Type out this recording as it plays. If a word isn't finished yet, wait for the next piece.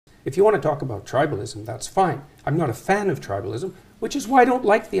If you want to talk about tribalism, that's fine. I'm not a fan of tribalism, which is why I don't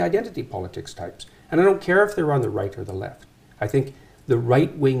like the identity politics types. And I don't care if they're on the right or the left. I think the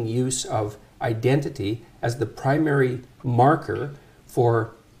right-wing use of identity as the primary marker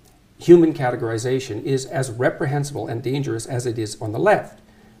for human categorization is as reprehensible and dangerous as it is on the left.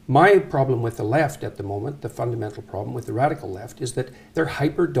 My problem with the left at the moment, the fundamental problem with the radical left, is that they're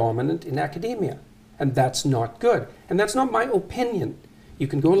hyper-dominant in academia. And that's not good. And that's not my opinion. You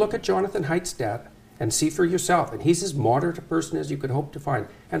can go look at Jonathan Haidt's data and see for yourself. And he's as moderate a person as you could hope to find,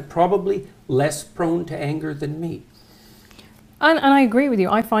 and probably less prone to anger than me. And I agree with you.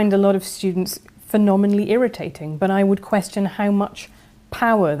 I find a lot of students phenomenally irritating, but I would question how much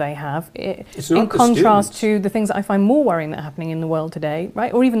power they have in contrast to the things that I find more worrying that are happening in the world today,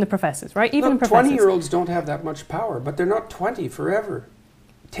 right? Or even the professors, right? Even professors. 20-year-olds don't have that much power, but they're not 20 forever.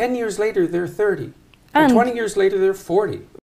 10 years later, they're 30. And 20 years later, they're 40.